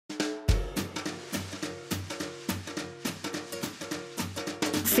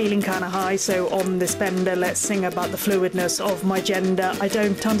Feeling kinda high, so on this bender, let's sing about the fluidness of my gender. I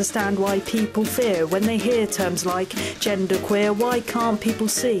don't understand why people fear when they hear terms like genderqueer. Why can't people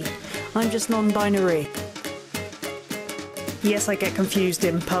see? I'm just non-binary. Yes, I get confused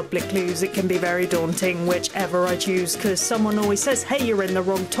in public clues. It can be very daunting, whichever I choose, cause someone always says, hey, you're in the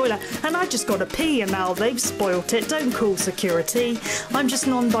wrong toilet, and I just gotta pee, and now they've spoilt it. Don't call security. I'm just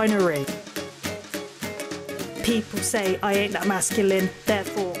non-binary. People say I ain't that masculine,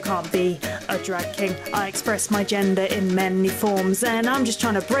 therefore can't be a drag king. I express my gender in many forms, and I'm just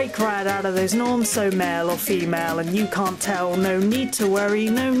trying to break right out of those norms. So male or female, and you can't tell. No need to worry,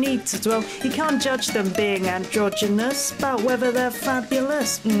 no need to dwell. You can't judge them being androgynous about whether they're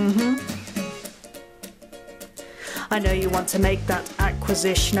fabulous. I know you want to make that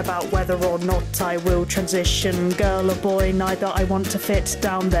acquisition about whether or not I will transition. Girl or boy, neither I want to fit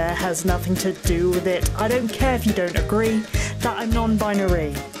down there, has nothing to do with it. I don't care if you don't agree that I'm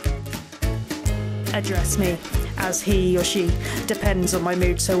non-binary. Address me as he or she, depends on my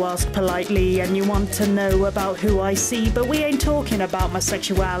mood, so ask politely. And you want to know about who I see, but we ain't talking about my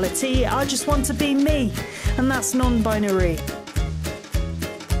sexuality. I just want to be me, and that's non-binary.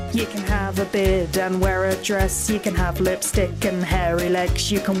 You can have a beard and wear a dress. You can have lipstick and hairy legs.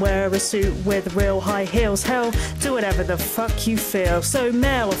 You can wear a suit with real high heels. Hell, do whatever the fuck you feel. So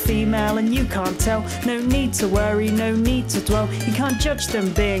male or female, and you can't tell. No need to worry, no need to dwell. You can't judge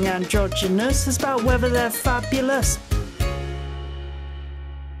them being androgynous. It's about whether they're fabulous.